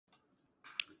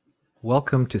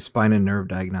Welcome to Spine and Nerve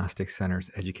Diagnostic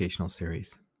Center's educational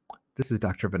series. This is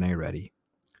Dr. Vinay Reddy.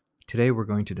 Today we're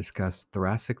going to discuss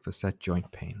thoracic facet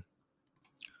joint pain.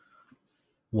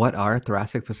 What are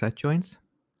thoracic facet joints?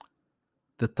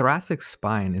 The thoracic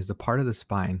spine is the part of the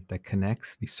spine that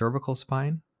connects the cervical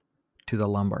spine to the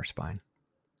lumbar spine.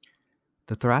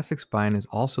 The thoracic spine is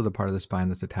also the part of the spine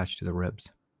that's attached to the ribs.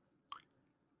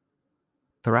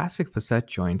 Thoracic facet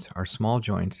joints are small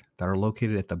joints that are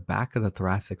located at the back of the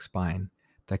thoracic spine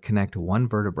that connect one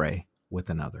vertebrae with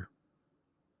another.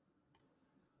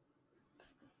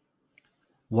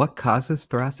 What causes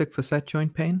thoracic facet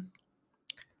joint pain?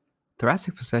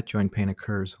 Thoracic facet joint pain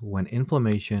occurs when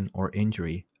inflammation or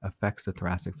injury affects the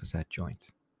thoracic facet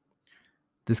joints.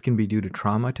 This can be due to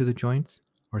trauma to the joints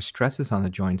or stresses on the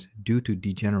joints due to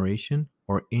degeneration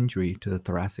or injury to the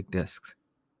thoracic discs.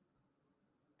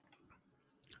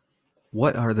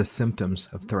 What are the symptoms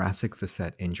of thoracic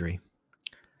facet injury?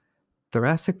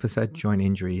 Thoracic facet joint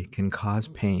injury can cause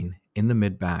pain in the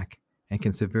mid-back and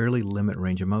can severely limit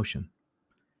range of motion.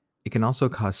 It can also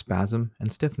cause spasm and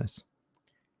stiffness.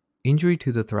 Injury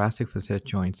to the thoracic facet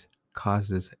joints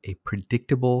causes a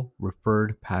predictable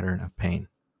referred pattern of pain.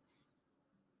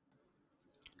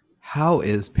 How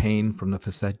is pain from the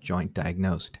facet joint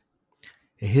diagnosed?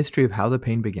 A history of how the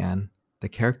pain began, the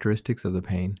characteristics of the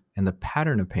pain, and the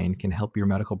pattern of pain can help your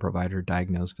medical provider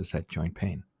diagnose facet joint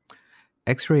pain.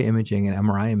 X-ray imaging and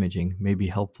MRI imaging may be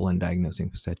helpful in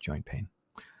diagnosing facet joint pain.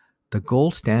 The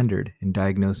gold standard in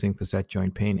diagnosing facet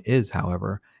joint pain is,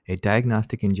 however, a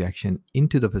diagnostic injection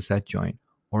into the facet joint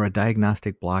or a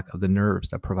diagnostic block of the nerves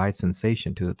that provide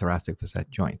sensation to the thoracic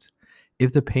facet joints.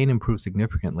 If the pain improves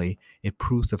significantly, it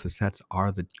proves the facets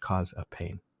are the cause of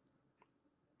pain.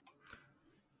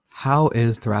 How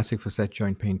is thoracic facet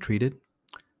joint pain treated?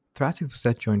 Thoracic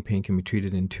facet joint pain can be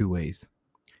treated in two ways.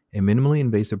 A minimally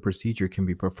invasive procedure can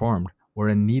be performed where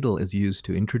a needle is used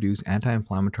to introduce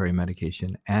anti-inflammatory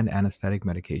medication and anesthetic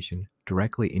medication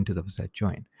directly into the facet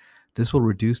joint. This will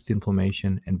reduce the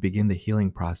inflammation and begin the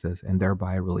healing process and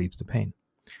thereby relieves the pain.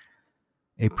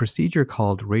 A procedure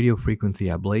called radiofrequency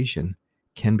ablation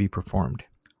can be performed.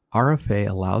 RFA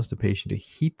allows the patient to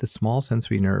heat the small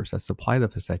sensory nerves that supply the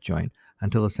facet joint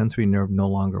until the sensory nerve no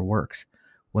longer works.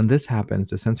 When this happens,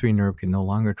 the sensory nerve can no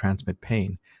longer transmit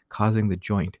pain, causing the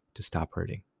joint to stop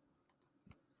hurting.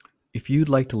 If you'd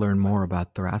like to learn more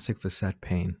about thoracic facet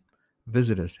pain,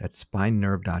 visit us at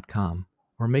spinenerve.com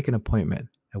or make an appointment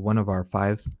at one of our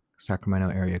 5 Sacramento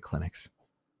area clinics.